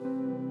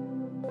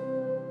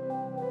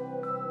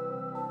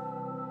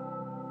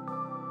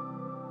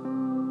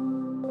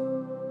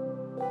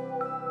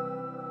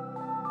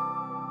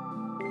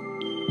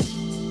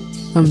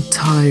I'm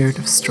tired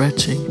of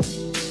stretching.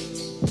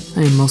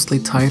 I am mostly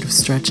tired of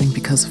stretching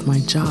because of my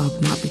job,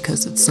 not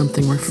because it's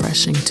something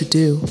refreshing to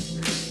do.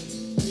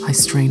 I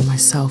strain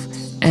myself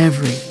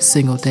every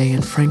single day,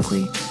 and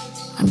frankly,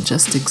 I'm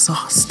just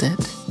exhausted.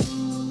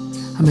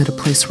 I'm at a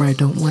place where I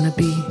don't want to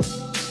be.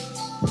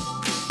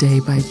 Day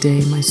by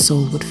day, my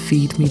soul would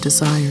feed me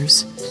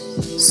desires.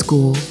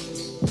 School,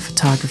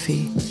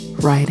 photography,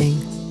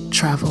 writing,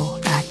 travel,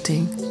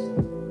 acting.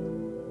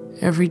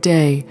 Every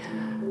day,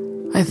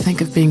 I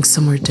think of being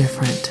somewhere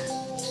different,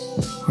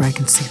 where I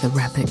can see the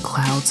rapid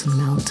clouds and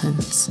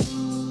mountains.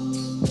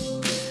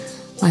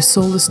 My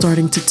soul is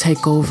starting to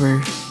take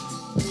over,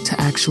 to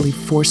actually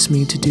force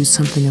me to do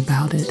something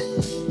about it,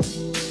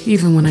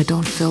 even when I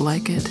don't feel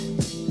like it,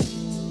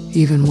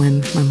 even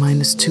when my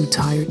mind is too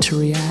tired to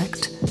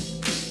react.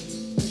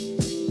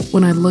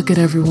 When I look at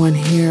everyone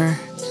here,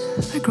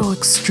 I grow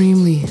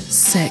extremely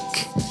sick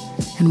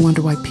and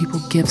wonder why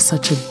people give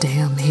such a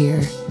damn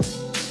here.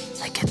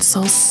 I get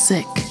so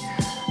sick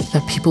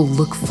that people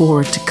look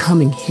forward to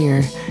coming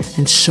here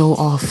and show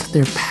off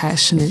their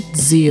passionate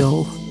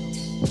zeal.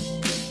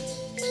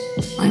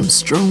 I am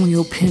strongly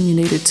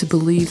opinionated to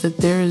believe that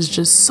there is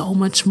just so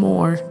much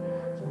more,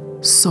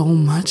 so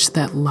much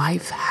that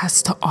life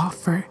has to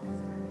offer.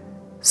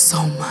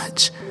 So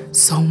much,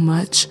 so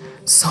much,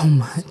 so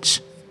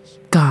much.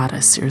 God, I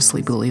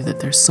seriously believe that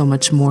there's so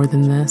much more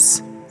than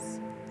this.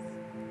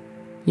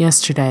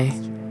 Yesterday,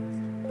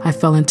 I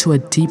fell into a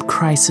deep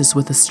crisis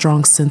with a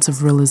strong sense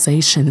of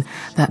realization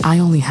that I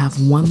only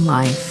have one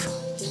life.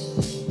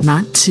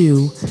 Not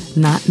 2,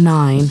 not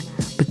 9,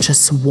 but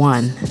just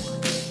one.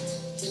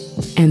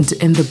 And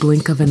in the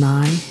blink of an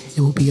eye, it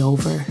will be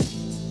over.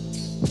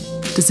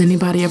 Does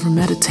anybody ever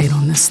meditate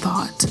on this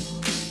thought?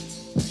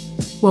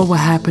 What will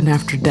happen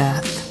after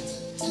death?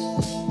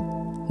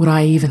 Would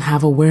I even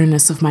have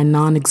awareness of my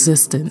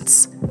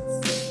non-existence?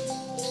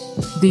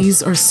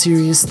 These are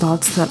serious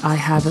thoughts that I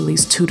have at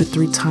least 2 to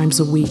 3 times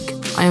a week.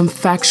 I am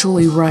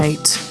factually right.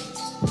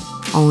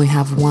 I only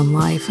have one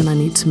life, and I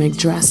need to make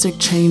drastic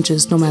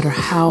changes no matter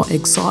how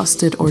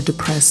exhausted or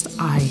depressed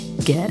I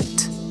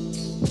get.